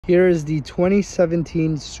Here is the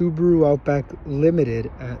 2017 Subaru Outback Limited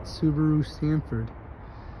at Subaru Sanford.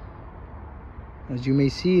 As you may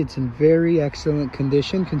see, it's in very excellent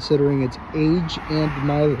condition considering its age and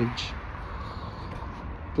mileage.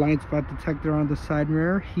 Blind spot detector on the side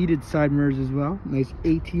mirror, heated side mirrors as well. Nice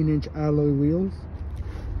 18-inch alloy wheels.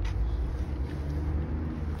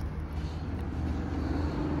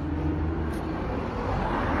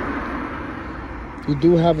 You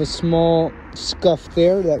do have a small scuff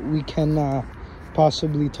there that we can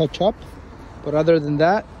possibly touch up, but other than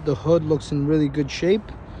that, the hood looks in really good shape.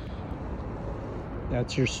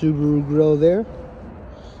 That's your Subaru grille there.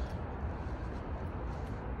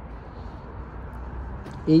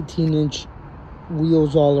 18-inch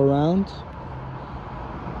wheels all around.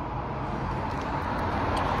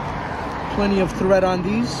 Plenty of thread on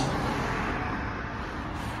these.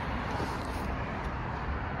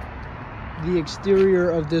 The exterior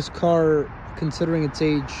of this car, considering its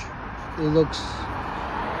age, it looks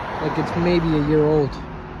like it's maybe a year old.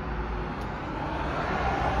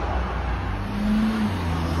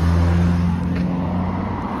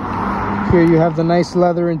 Here you have the nice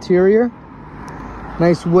leather interior,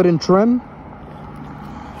 nice wooden trim,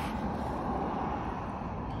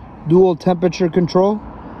 dual temperature control,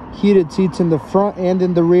 heated seats in the front and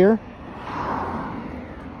in the rear.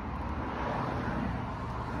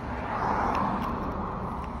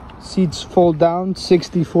 Seats fold down,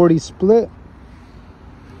 60-40 split.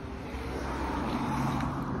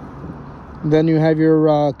 Then you have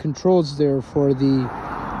your controls there for the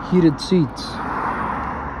heated seats.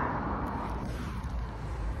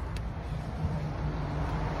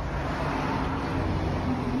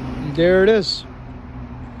 There it is.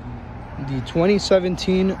 The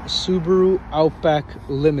 2017 Subaru Outback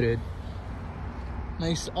Limited.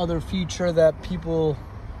 Nice other feature that people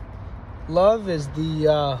love is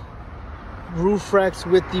the roof racks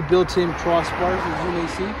with the built-in crossbars, as you may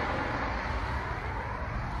see.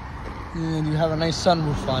 And you have a nice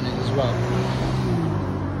sunroof on it as well.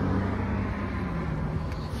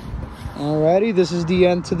 Alrighty, this is the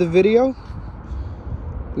end to the video.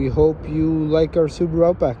 We hope you like our Subaru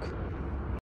Outback.